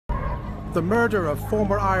The murder of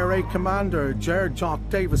former IRA commander Gerard Jock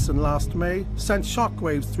Davison last May sent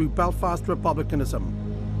shockwaves through Belfast republicanism.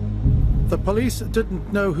 The police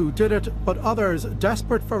didn't know who did it, but others,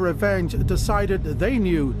 desperate for revenge, decided they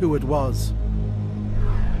knew who it was.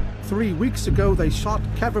 3 weeks ago, they shot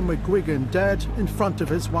Kevin McGuigan dead in front of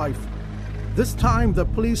his wife. This time, the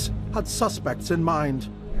police had suspects in mind.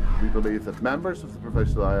 We believe that members of the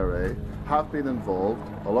Provisional IRA have been involved,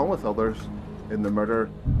 along with others, in the murder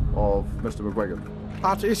of Mr. McGuigan.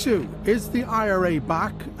 At issue is the IRA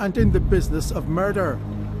back and in the business of murder.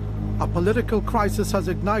 A political crisis has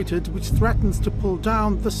ignited which threatens to pull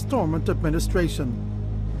down the Stormont administration.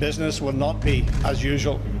 Business will not be as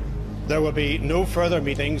usual. There will be no further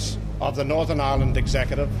meetings of the Northern Ireland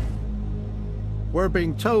Executive. We're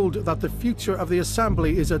being told that the future of the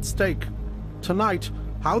Assembly is at stake. Tonight,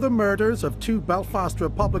 how the murders of 2 Belfast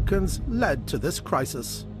Republicans led to this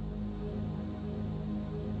crisis.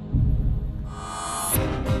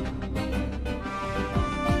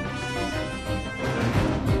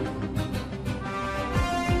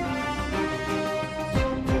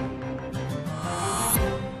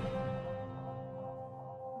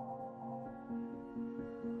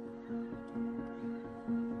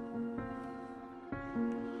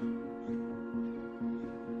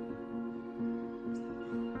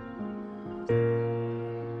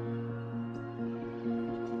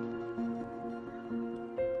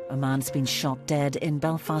 A man's been shot dead in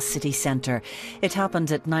Belfast city centre. It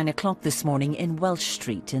happened at 9 o'clock this morning in Welsh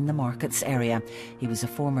Street in the Markets area. He was a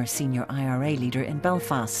former senior IRA leader in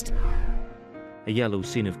Belfast. A yellow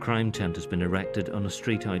scene of crime tent has been erected on a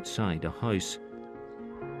street outside a house.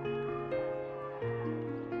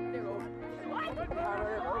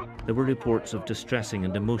 There were reports of distressing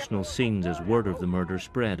and emotional scenes as word of the murder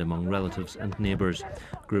spread among relatives and neighbours.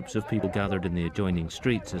 Groups of people gathered in the adjoining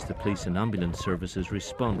streets as the police and ambulance services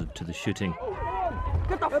responded to the shooting.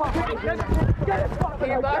 Get the fuck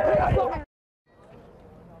out.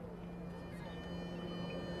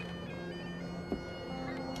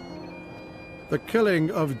 The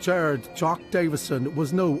killing of Gerard Jock Davison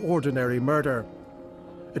was no ordinary murder.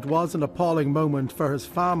 It was an appalling moment for his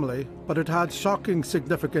family, but it had shocking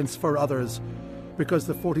significance for others, because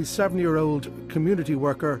the 47-year-old community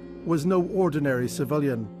worker was no ordinary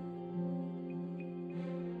civilian.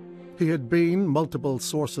 He had been, multiple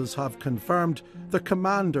sources have confirmed, the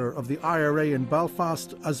commander of the IRA in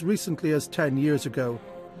Belfast as recently as 10 years ago.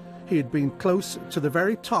 He had been close to the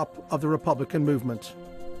very top of the Republican movement.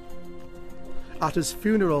 At his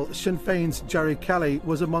funeral, Sinn Féin's Jerry Kelly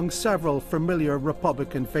was among several familiar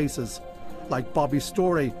Republican faces, like Bobby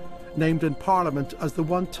Storey, named in Parliament as the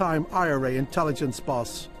one-time IRA intelligence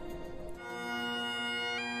boss.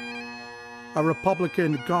 A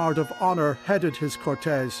Republican Guard of Honour headed his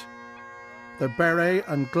cortege. The beret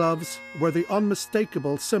and gloves were the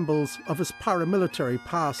unmistakable symbols of his paramilitary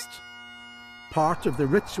past, part of the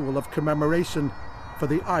ritual of commemoration for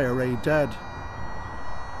the IRA dead.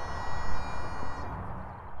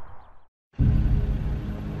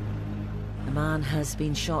 A man has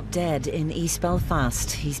been shot dead in East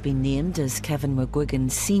Belfast. He's been named as Kevin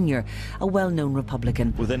McGuigan Sr., a well-known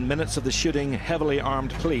Republican. Within minutes of the shooting, heavily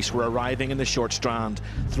armed police were arriving in the Short Strand,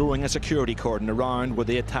 throwing a security cordon around where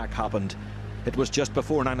the attack happened. It was just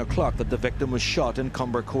before 9 o'clock that the victim was shot in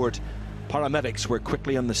Cumber Court. Paramedics were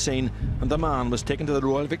quickly on the scene and the man was taken to the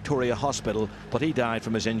Royal Victoria Hospital, but he died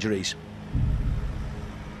from his injuries.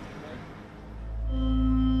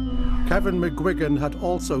 Kevin McGuigan had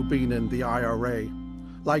also been in the IRA.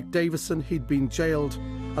 Like Davison, he'd been jailed,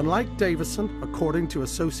 and like Davison, according to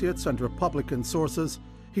associates and Republican sources,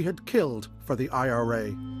 he had killed for the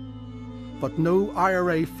IRA. But no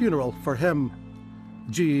IRA funeral for him.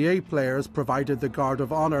 GEA players provided the Guard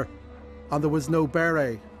of Honour, and there was no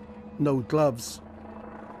beret, no gloves.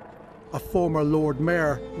 A former Lord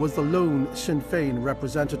Mayor was the lone Sinn Féin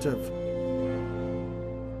representative.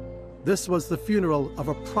 This was the funeral of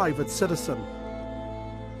a private citizen,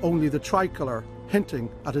 only the tricolour hinting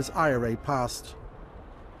at his IRA past.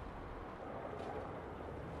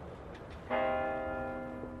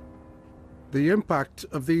 The impact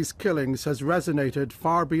of these killings has resonated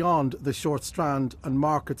far beyond the Short Strand and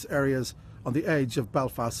Markets areas on the edge of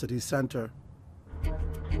Belfast city centre.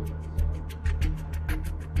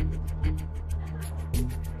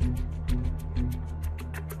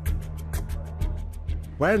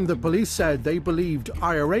 When the police said they believed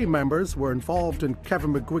IRA members were involved in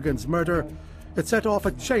Kevin McGuigan's murder, it set off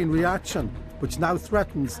a chain reaction which now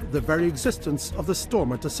threatens the very existence of the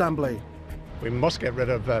Stormont Assembly. We must get rid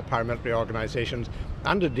of paramilitary organisations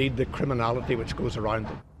and indeed the criminality which goes around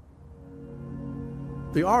them.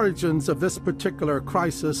 The origins of this particular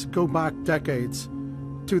crisis go back decades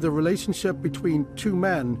to the relationship between two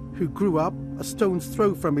men who grew up a stone's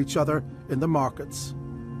throw from each other in the markets.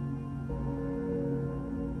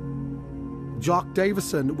 Jock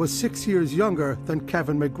Davison was 6 years younger than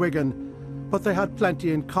Kevin McGuigan, but they had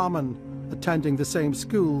plenty in common, attending the same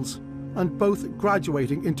schools and both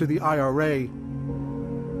graduating into the IRA.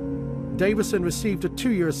 Davison received a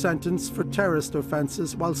 2-year sentence for terrorist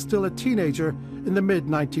offences while still a teenager in the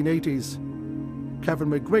mid-1980s.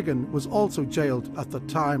 Kevin McGuigan was also jailed at the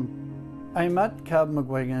time. I met Kevin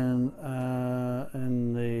McGuigan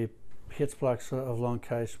in the Hates Blocks of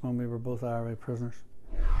Loncash when we were both IRA prisoners.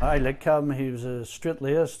 I liked Kevin. He was a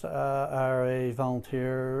straight-laced IRA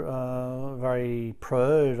volunteer, very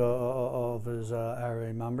proud of his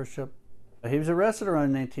IRA membership. He was arrested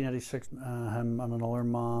around 1986. Him and another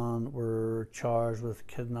man were charged with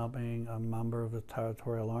kidnapping a member of the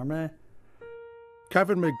Territorial Army.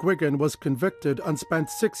 Kevin McGuigan was convicted and spent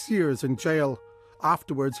 6 years in jail.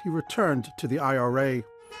 Afterwards, he returned to the IRA.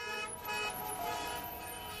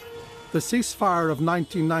 The ceasefire of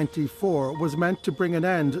 1994 was meant to bring an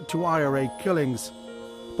end to IRA killings,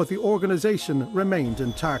 but the organisation remained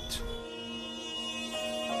intact.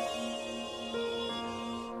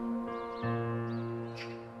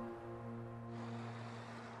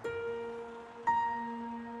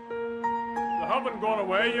 They haven't gone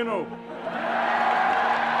away, you know.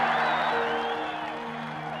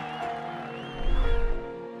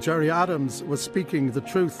 Gerry Adams was speaking the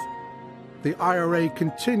truth. The IRA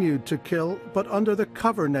continued to kill, but under the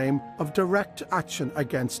cover name of Direct Action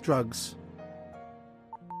Against Drugs.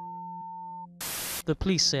 The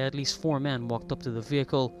police say at least 4 men walked up to the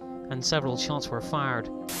vehicle and several shots were fired.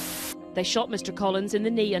 They shot Mr. Collins in the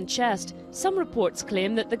knee and chest. Some reports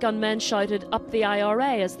claim that the gunmen shouted "Up the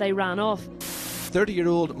IRA" as they ran off.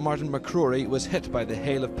 30-year-old Martin McCrory was hit by the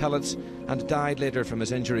hail of pellets and died later from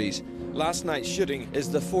his injuries. Last night's shooting is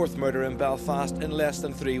the 4th murder in Belfast in less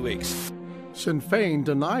than 3 weeks. Sinn Féin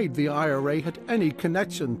denied the IRA had any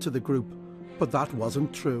connection to the group, but that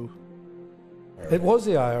wasn't true. It was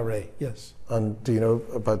the IRA, yes. And do you know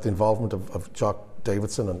about the involvement of Jock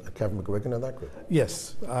Davison and Kevin McGuigan in that group?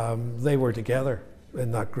 Yes, they were together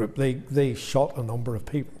in that group. They shot a number of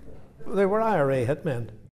people. They were IRA hitmen.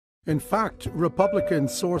 In fact, Republican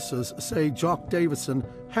sources say Jock Davison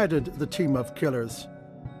headed the team of killers.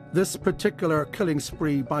 This particular killing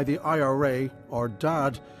spree by the IRA, or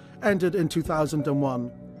DAD, ended in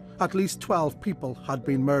 2001. At least 12 people had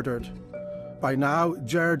been murdered. By now,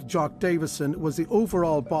 Gerard Jock Davison was the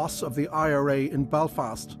overall boss of the IRA in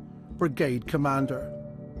Belfast, brigade commander.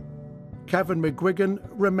 Kevin McGuigan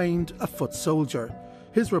remained a foot soldier,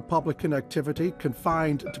 his Republican activity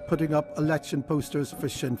confined to putting up election posters for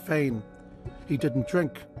Sinn Féin. He didn't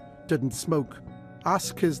drink, didn't smoke.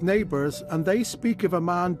 Ask his neighbours and they speak of a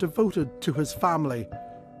man devoted to his family,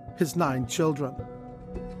 his 9 children.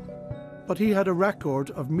 But he had a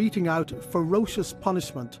record of meting out ferocious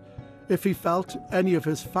punishment if he felt any of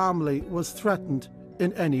his family was threatened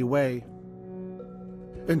in any way.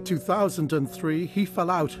 In 2003, he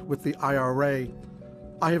fell out with the IRA.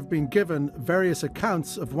 I have been given various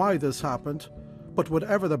accounts of why this happened, but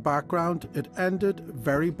whatever the background, it ended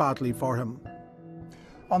very badly for him.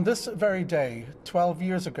 On this very day, 12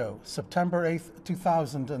 years ago, September 8th,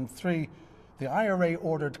 2003, the IRA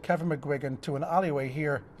ordered Kevin McGuigan to an alleyway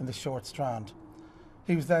here in the Short Strand.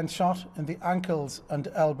 He was then shot in the ankles and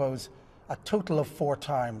elbows a total of 4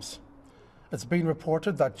 times. It's been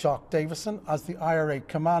reported that Jock Davison, as the IRA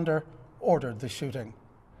commander, ordered the shooting.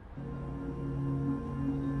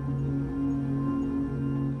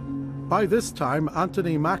 By this time,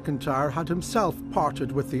 Anthony McIntyre had himself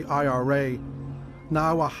parted with the IRA.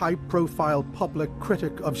 Now a high-profile public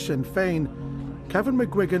critic of Sinn Féin, Kevin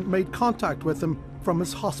McGuigan made contact with him from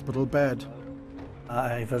his hospital bed.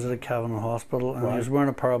 I visited Kevin in hospital and he was wearing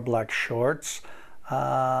a pair of black shorts.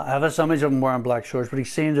 I have this image of him wearing black shorts, but he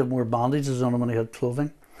seemed to have more bandages on him when he had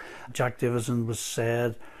clothing. Jock Davison was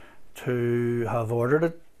said to have ordered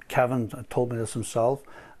it. Kevin told me this himself,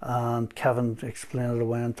 and Kevin explained it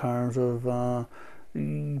away in terms of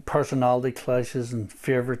personality clashes and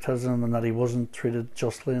favouritism, and that he wasn't treated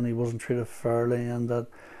justly and he wasn't treated fairly, and that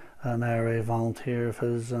an IRA volunteer of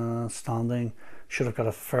his standing should have got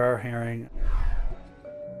a fair hearing.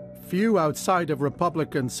 Few outside of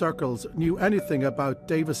Republican circles knew anything about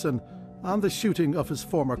Davison and the shooting of his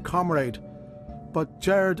former comrade, but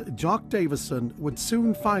Gerard Jock Davison would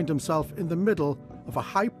soon find himself in the middle of a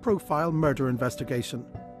high-profile murder investigation.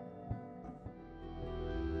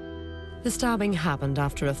 The stabbing happened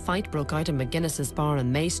after a fight broke out in McGuinness's bar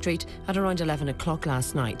on May Street at around 11 o'clock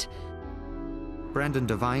last night. Brendan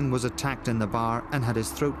Devine was attacked in the bar and had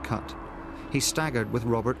his throat cut. He staggered with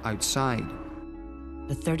Robert outside.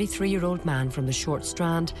 The 33-year-old man from the Short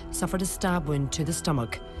Strand suffered a stab wound to the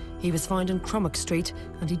stomach. He was found in Crummock Street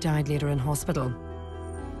and he died later in hospital.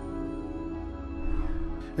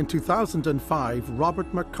 In 2005,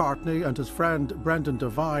 Robert McCartney and his friend Brendan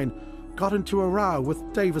Devine got into a row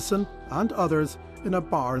with Davison and others in a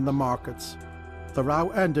bar in the markets. The row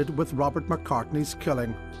ended with Robert McCartney's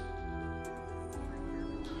killing.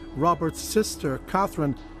 Robert's sister,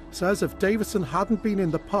 Catherine, says if Davison hadn't been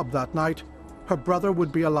in the pub that night, her brother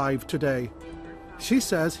would be alive today. She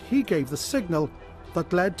says he gave the signal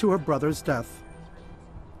that led to her brother's death.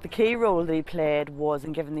 The key role that he played was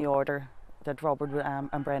in giving the order that Robert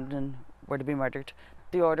and Brendan were to be murdered.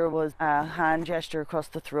 The order was a hand gesture across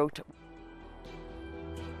the throat. It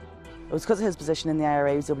was because of his position in the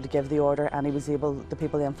IRA he was able to give the order, and the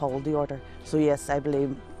people then followed the order. So yes, I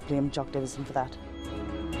blame Jock Davison for that.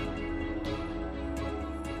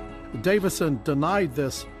 Davison denied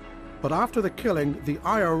this, but after the killing, the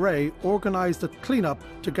IRA organised a clean-up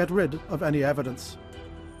to get rid of any evidence.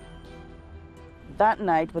 That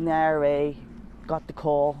night when the IRA got the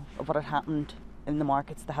call of what had happened in the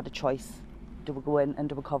markets, they had a choice. Do we go in and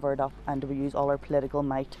do we cover it up, and do we use all our political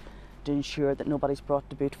might to ensure that nobody's brought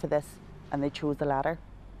to boot for this? And they chose the latter.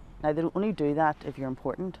 Now, they don't only do that if you're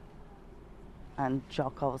important, and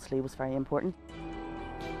Jock obviously was very important.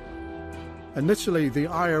 Initially, the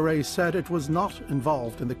IRA said it was not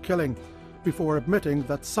involved in the killing, before admitting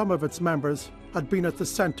that some of its members had been at the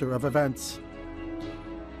centre of events.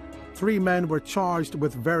 3 men were charged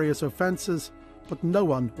with various offences, but no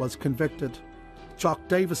one was convicted. Jock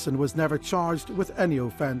Davison was never charged with any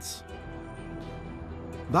offence.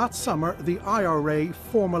 That summer, the IRA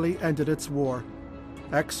formally ended its war.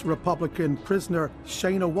 Ex-Republican prisoner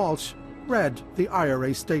Shana Walsh read the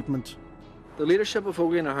IRA statement. The leadership of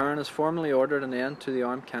Ogie and Ahern has formally ordered an end to the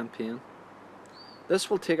armed campaign. This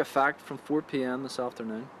will take effect from 4 p.m. this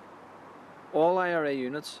afternoon. All IRA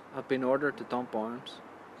units have been ordered to dump arms.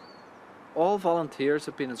 All volunteers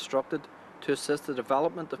have been instructed to assist the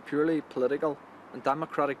development of purely political and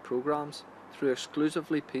democratic programs through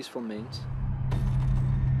exclusively peaceful means.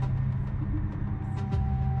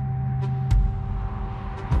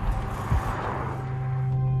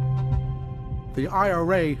 The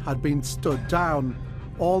IRA had been stood down.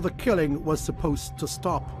 All the killing was supposed to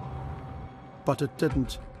stop. But it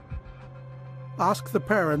didn't. Ask the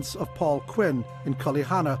parents of Paul Quinn in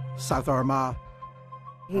Cullyhanna, South Armagh.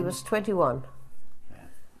 He was 21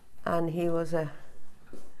 and he was a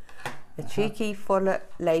cheeky, full of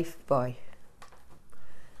life boy.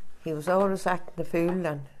 He was always acting a fool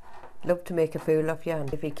and loved to make a fool of you,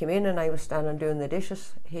 and if he came in and I was standing doing the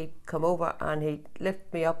dishes, he'd come over and he'd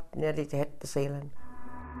lift me up nearly to hit the ceiling.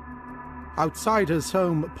 Outside his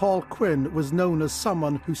home, Paul Quinn was known as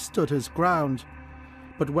someone who stood his ground.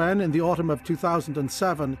 But when, in the autumn of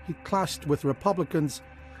 2007, he clashed with Republicans,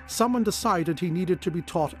 someone decided he needed to be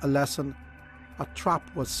taught a lesson. A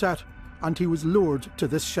trap was set, and he was lured to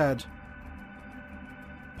this shed.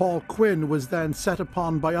 Paul Quinn was then set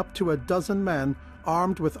upon by up to a dozen men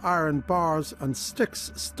armed with iron bars and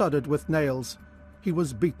sticks studded with nails. He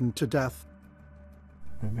was beaten to death.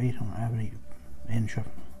 They beat him every inch of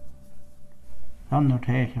him.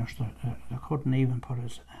 Undertakers, they couldn't even put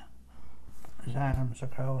his arms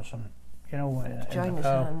across him. You know, join his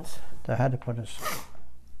hands. They had to put his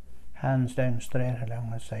hands down straight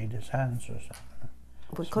along the side. His hands was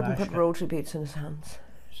we couldn't put rotary beads in his hands.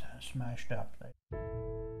 Smashed up.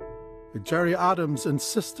 Gerry Adams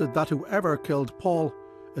insisted that whoever killed Paul,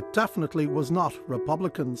 it definitely was not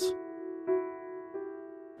Republicans.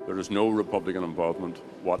 There is no Republican involvement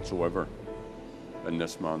whatsoever in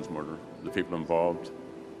this man's murder. The people involved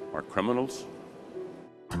are criminals.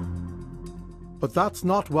 But that's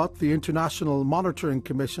not what the International Monitoring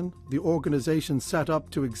Commission, the organisation set up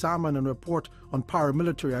to examine and report on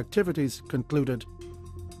paramilitary activities, concluded.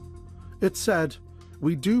 It said,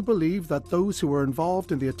 "We do believe that those who were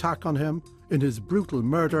involved in the attack on him, in his brutal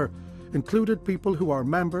murder, included people who are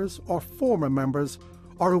members or former members,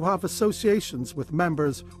 or who have associations with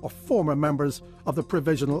members or former members of the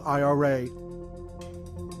Provisional IRA."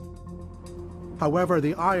 However,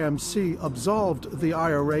 the IMC absolved the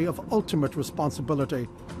IRA of ultimate responsibility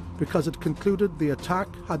because it concluded the attack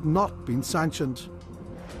had not been sanctioned.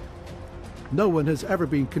 No one has ever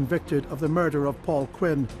been convicted of the murder of Paul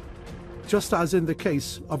Quinn, just as in the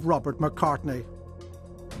case of Robert McCartney.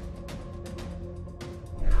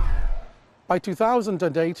 By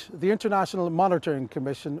 2008, the International Monitoring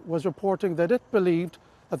Commission was reporting that it believed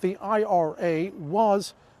that the IRA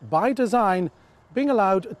was, by design, being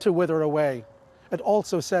allowed to wither away. it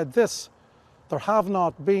also said this: there have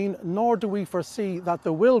not been, nor do we foresee that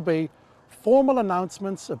there will be, formal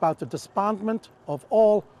announcements about the disbandment of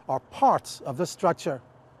all or parts of the structure.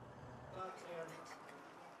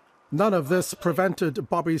 None of this prevented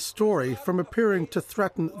Bobby Story from appearing to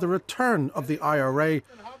threaten the return of the IRA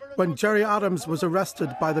when Gerry Adams was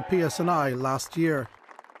arrested by the PSNI last year.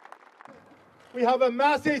 We have a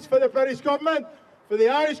message for the British government, for the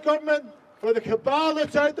Irish government, for the cabal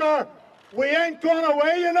that's out there. We ain't going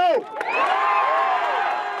away, you know.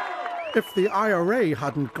 If the IRA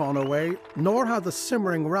hadn't gone away, nor had the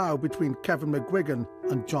simmering row between Kevin McGuigan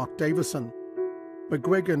and Jock Davison.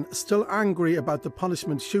 McGuigan, still angry about the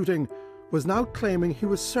punishment shooting, was now claiming he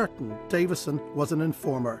was certain Davison was an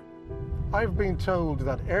informer. I've been told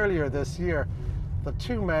that earlier this year, the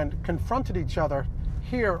two men confronted each other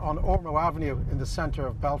here on Ormeau Avenue in the centre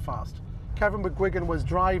of Belfast. Kevin McGuigan was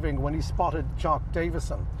driving when he spotted Jock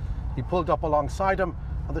Davison. He pulled up alongside him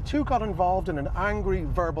and the two got involved in an angry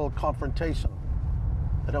verbal confrontation.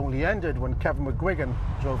 It only ended when Kevin McGuigan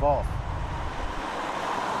drove off.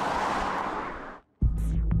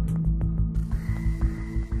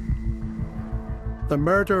 The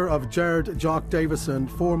murder of Gerard Jock Davison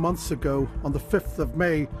 4 months ago on the 5th of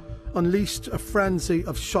May unleashed a frenzy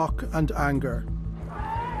of shock and anger.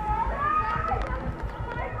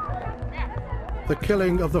 The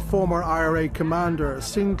killing of the former IRA commander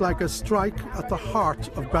seemed like a strike at the heart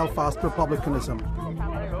of Belfast republicanism.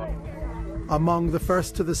 Among the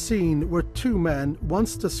first to the scene were two men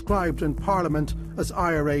once described in Parliament as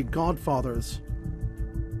IRA godfathers.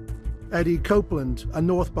 Eddie Copeland, a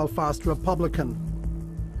North Belfast Republican,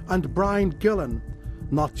 and Brian Gillen,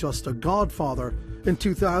 not just a godfather. In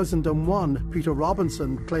 2001, Peter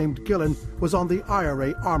Robinson claimed Gillen was on the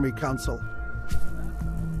IRA Army Council.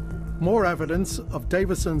 More evidence of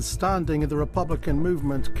Davison's standing in the Republican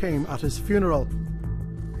movement came at his funeral.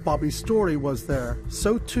 Bobby Story was there,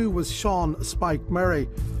 so too was Sean Spike Murray,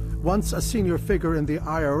 once a senior figure in the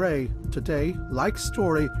IRA, today, like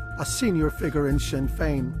Story, a senior figure in Sinn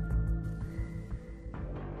Féin.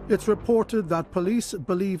 It's reported that police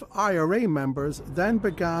believe IRA members then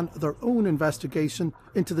began their own investigation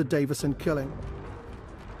into the Davison killing.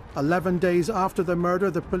 11 days after the murder,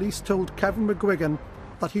 the police told Kevin McGuigan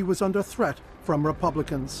that he was under threat from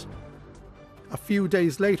Republicans. A few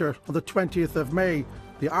days later, on the 20th of May,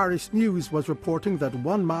 the Irish News was reporting that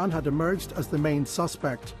one man had emerged as the main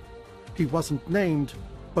suspect. He wasn't named,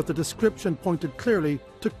 but the description pointed clearly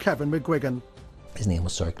to Kevin McGuigan. His name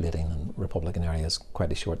was circulating in Republican areas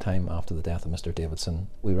quite a short time after the death of Mr. Davison.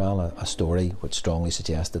 We ran a story which strongly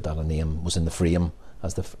suggested that a name was in the frame,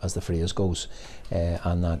 as the phrase goes,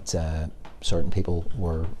 and that certain people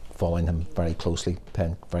were following him very closely,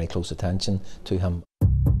 paying very close attention to him.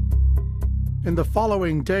 In the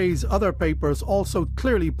following days, other papers also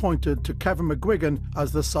clearly pointed to Kevin McGuigan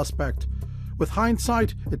as the suspect. With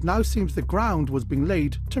hindsight, it now seems the ground was being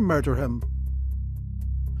laid to murder him.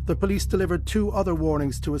 The police delivered 2 other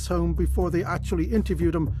warnings to his home before they actually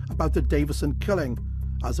interviewed him about the Davison killing,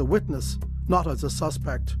 as a witness, not as a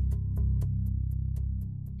suspect.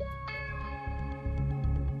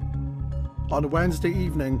 On Wednesday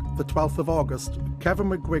evening, the 12th of August, Kevin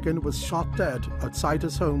McGuigan was shot dead outside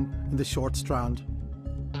his home in the Short Strand.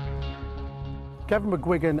 Kevin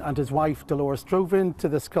McGuigan and his wife Dolores drove into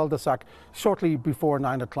this cul-de-sac shortly before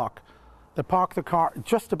 9 o'clock. They parked the car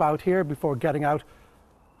just about here before getting out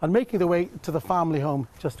and making their way to the family home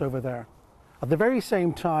just over there. At the very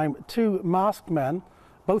same time, 2 masked men,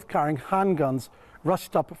 both carrying handguns,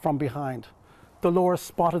 rushed up from behind. Dolores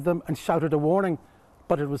spotted them and shouted a warning,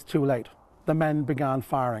 but it was too late. The men began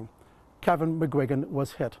firing. Kevin McGuigan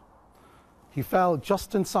was hit. He fell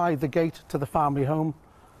just inside the gate to the family home.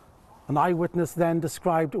 An eyewitness then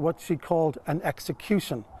described what she called an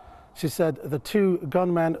execution. She said the 2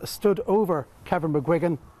 gunmen stood over Kevin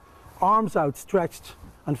McGuigan, arms outstretched,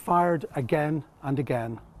 and fired again and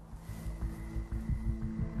again.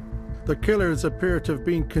 The killers appear to have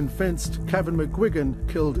been convinced Kevin McGuigan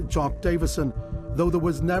killed Jock Davison, though there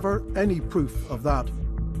was never any proof of that.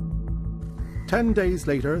 10 days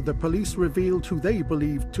later, the police revealed who they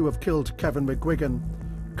believed to have killed Kevin McGuigan: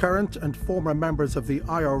 current and former members of the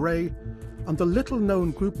IRA and the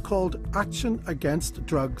little-known group called Action Against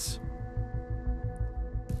Drugs.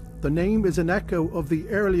 The name is an echo of the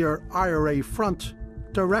earlier IRA front,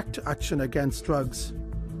 Direct Action Against Drugs.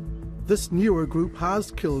 This newer group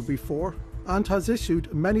has killed before and has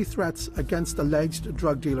issued many threats against alleged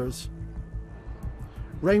drug dealers.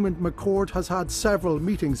 Raymond McCord has had several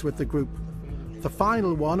meetings with the group, the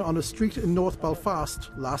final one on a street in North Belfast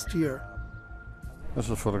last year. This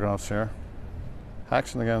is photographs here.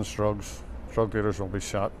 Action Against Drugs, drug dealers will be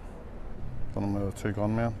shot. Done them with the 2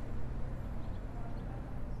 gunmen.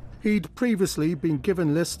 He'd previously been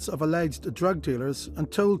given lists of alleged drug dealers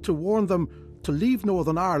and told to warn them to leave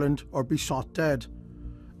Northern Ireland or be shot dead.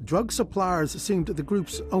 Drug suppliers seemed the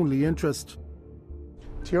group's only interest.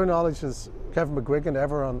 To your knowledge, is Kevin McGuigan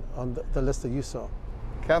ever on the list that you saw?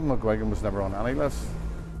 Kevin McGuigan was never on any list.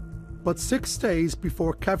 But 6 days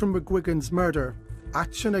before Kevin McGuigan's murder,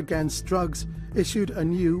 Action Against Drugs issued a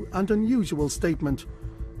new and unusual statement,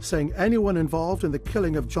 saying anyone involved in the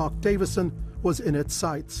killing of Jock Davison was in its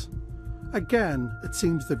sights. Again, it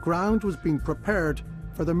seems the ground was being prepared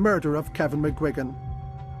for the murder of Kevin McGuigan.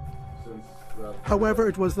 However,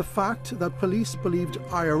 it was the fact that police believed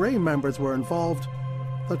IRA members were involved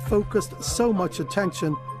that focused so much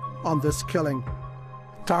attention on this killing.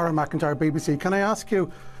 Tara McIntyre, BBC, can I ask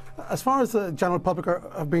you, as far as the general public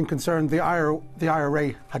have been concerned, the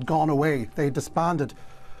IRA had gone away, they had disbanded.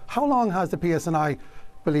 How long has the PSNI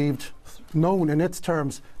known in its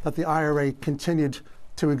terms that the IRA continued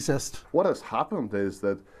to exist? What has happened is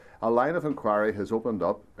that a line of inquiry has opened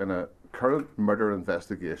up in a current murder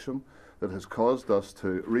investigation that has caused us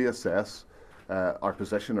to reassess our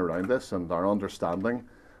position around this and our understanding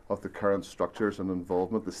of the current structures and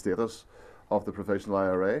involvement, the status of the Provisional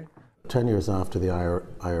IRA. 10 years after the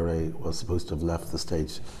IRA was supposed to have left the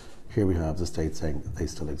state, here we have the state saying that they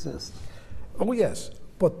still exist. Oh yes,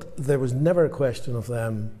 but there was never a question of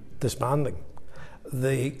them disbanding.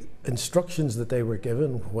 The instructions that they were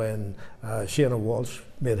given when Shane Walsh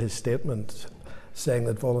made his statement saying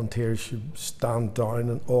that volunteers should stand down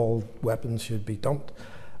and all weapons should be dumped.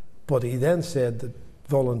 But he then said that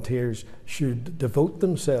volunteers should devote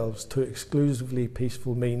themselves to exclusively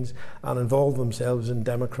peaceful means and involve themselves in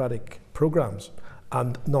democratic programs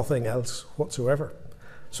and nothing else whatsoever.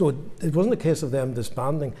 So it wasn't a case of them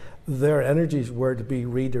disbanding. Their energies were to be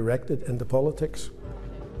redirected into politics.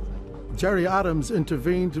 Gerry Adams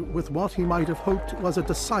intervened with what he might have hoped was a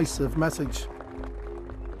decisive message.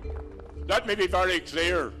 Let me be very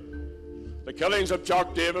clear. The killings of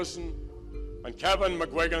Jock Davison and Kevin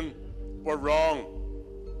McGuigan were wrong.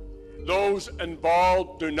 Those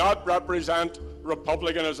involved do not represent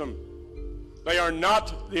republicanism. They are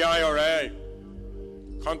not the IRA.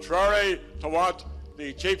 Contrary to what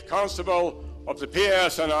the Chief Constable of the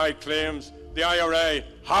PSNI claims, the IRA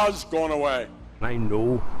has gone away. I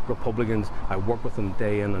know Republicans, I work with them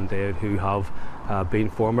day in and day out, who have been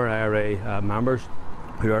former IRA members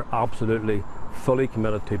who are absolutely fully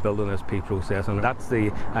committed to building this peace process, and that's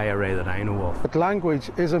the IRA that I know of. But language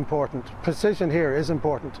is important, precision here is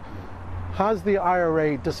important. Has the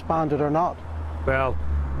IRA disbanded or not? Well,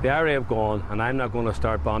 the IRA have gone, and I'm not going to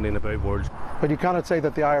start banding about words. But you cannot say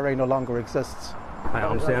that the IRA no longer exists. I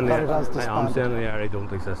am saying the IRA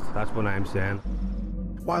don't exist, that's what I'm saying.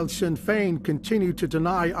 While Sinn Féin continue to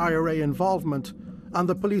deny IRA involvement, and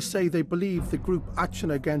the police say they believe the group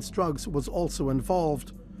Action Against Drugs was also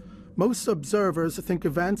involved, most observers think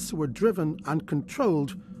events were driven and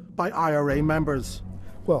controlled by IRA members.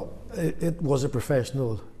 Well, it was a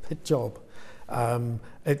professional hit job.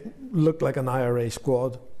 It looked like an IRA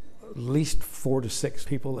squad, at least 4 to 6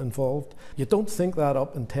 people involved. You don't think that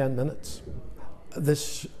up in 10 minutes.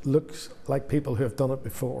 This looks like people who have done it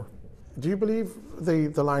before. Do you believe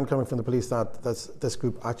the line coming from the police that this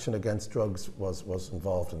group Action Against Drugs was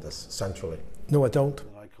involved in this centrally? No, I don't.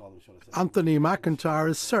 Anthony McIntyre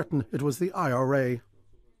is certain it was the IRA.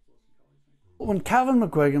 When Kevin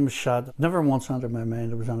McGuigan was shot, never once entered my mind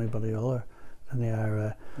there was anybody other than the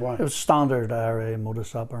IRA. Why? It was standard IRA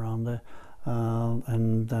modus operandi,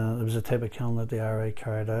 and it was a type of killing that the IRA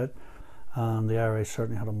carried out, and the IRA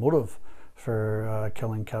certainly had a motive for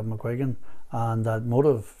killing Kevin McGuigan. And that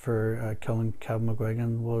motive for killing Kevin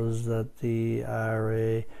McGuigan was that the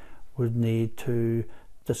IRA would need to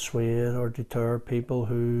dissuade or deter people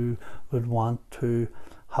who would want to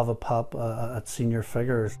have a pop at senior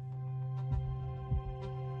figures.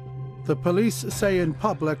 The police say in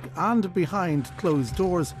public and behind closed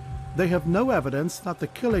doors they have no evidence that the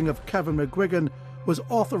killing of Kevin McGuigan was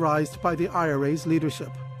authorised by the IRA's leadership.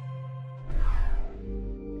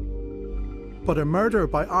 But a murder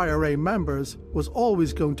by IRA members was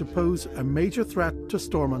always going to pose a major threat to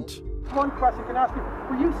Stormont. One question can I ask you,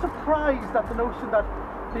 were you surprised at the notion that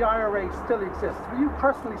the IRA still exists? Were you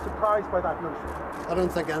personally surprised by that notion? I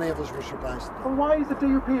don't think any of us were surprised. And why is the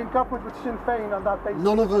DUP in government with Sinn Féin on that basis?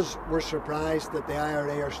 None of us were surprised that the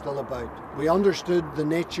IRA are still about. We understood the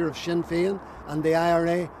nature of Sinn Féin and the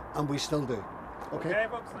IRA, and we still do. Okay,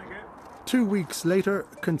 folks, thank you. 2 weeks later,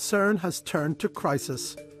 concern has turned to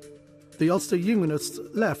crisis. The Ulster Unionists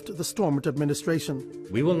left the Stormont administration.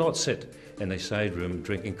 We will not sit in a side room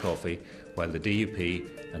drinking coffee while the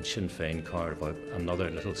DUP and Sinn Féin carve out another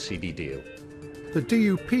little seedy deal. The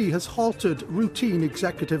DUP has halted routine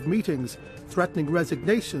executive meetings, threatening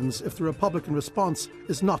resignations if the Republican response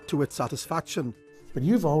is not to its satisfaction. But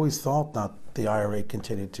you've always thought that the IRA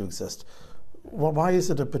continued to exist. Well, why is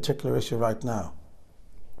it a particular issue right now?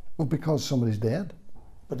 Well, because somebody's dead.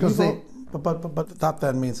 But that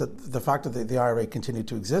then means that the fact that the IRA continued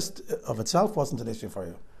to exist of itself wasn't an issue for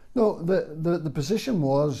you. No, the position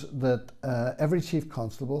was that every Chief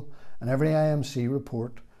Constable and every IMC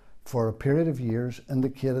report for a period of years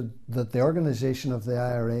indicated that the organisation of the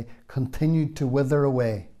IRA continued to wither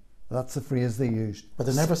away. That's the phrase they used. But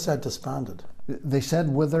they never said disbanded. They said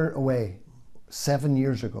wither away 7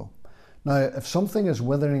 years ago. Now, if something is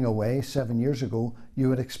withering away 7 years ago, you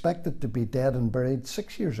would expect it to be dead and buried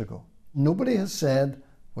 6 years ago. Nobody has said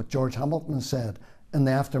what George Hamilton said in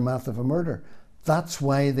the aftermath of a murder. That's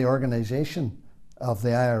why the organisation of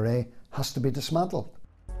the IRA has to be dismantled.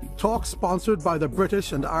 Talks sponsored by the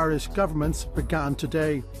British and Irish governments began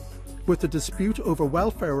today. With the dispute over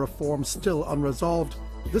welfare reform still unresolved,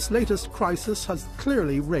 this latest crisis has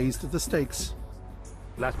clearly raised the stakes.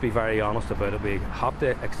 Let's be very honest about it. We have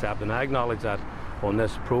to accept, and I acknowledge that on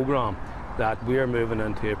this programme, that we are moving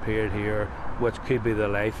into a period here which could be the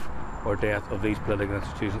life or death of these political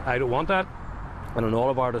institutions. I don't want that. And in all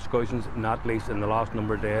of our discussions, not least in the last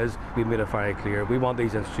number of days, we've made it very clear. We want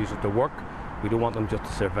these institutions to work. We don't want them just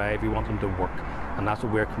to survive. We want them to work. And that's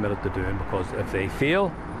what we're committed to doing, because if they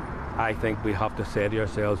fail, I think we have to say to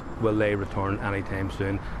ourselves, will they return anytime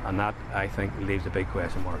soon? And that, I think, leaves a big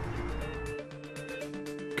question mark.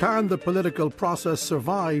 Can the political process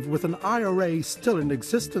survive with an IRA still in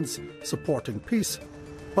existence, supporting peace,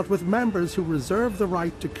 but with members who reserve the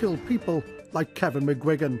right to kill people like Kevin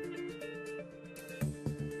McGuigan?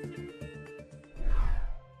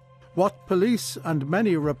 What police and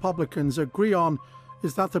many Republicans agree on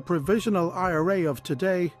is that the Provisional IRA of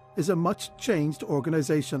today is a much changed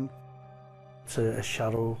organisation. It's a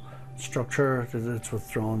shadow structure. It's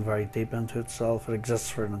withdrawn very deep into itself. It exists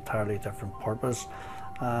for an entirely different purpose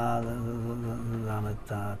than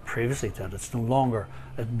it previously did. It's no longer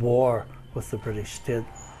at war with the British state.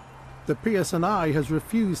 The PSNI has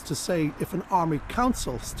refused to say if an Army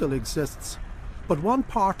Council still exists, but one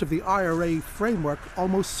part of the IRA framework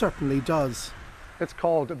almost certainly does. It's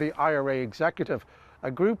called the IRA Executive,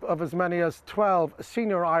 a group of as many as 12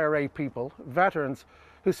 senior IRA people, veterans,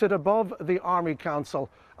 who sit above the Army Council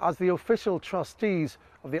as the official trustees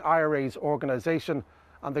of the IRA's organisation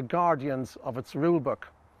and the guardians of its rulebook.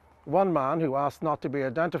 One man, who asked not to be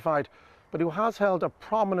identified, but who has held a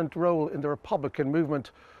prominent role in the Republican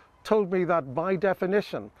movement, told me that by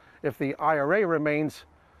definition, if the IRA remains,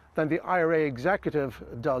 then the IRA Executive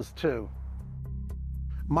does too.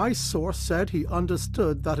 My source said he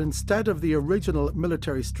understood that instead of the original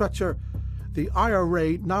military structure, the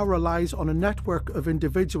IRA now relies on a network of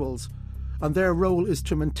individuals, and their role is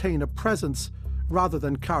to maintain a presence rather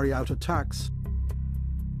than carry out attacks.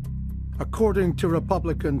 According to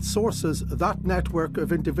Republican sources, that network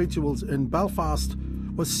of individuals in Belfast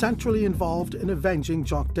was centrally involved in avenging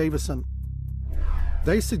Jock Davison.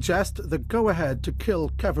 They suggest the go-ahead to kill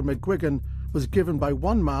Kevin McGuigan was given by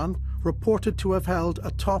one man reported to have held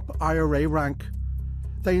a top IRA rank.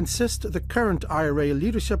 They insist the current IRA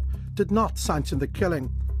leadership did not sanction the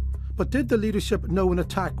killing. But did the leadership know an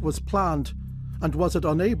attack was planned, and was it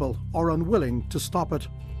unable or unwilling to stop it?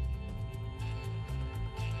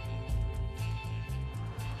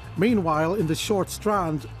 Meanwhile, in the short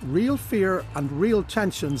strand, real fear and real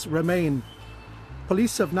tensions remain.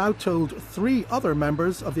 Police have now told 3 other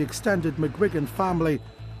members of the extended McGuigan family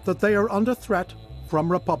that they are under threat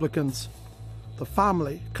from Republicans. The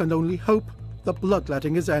family can only hope the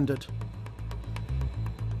bloodletting is ended.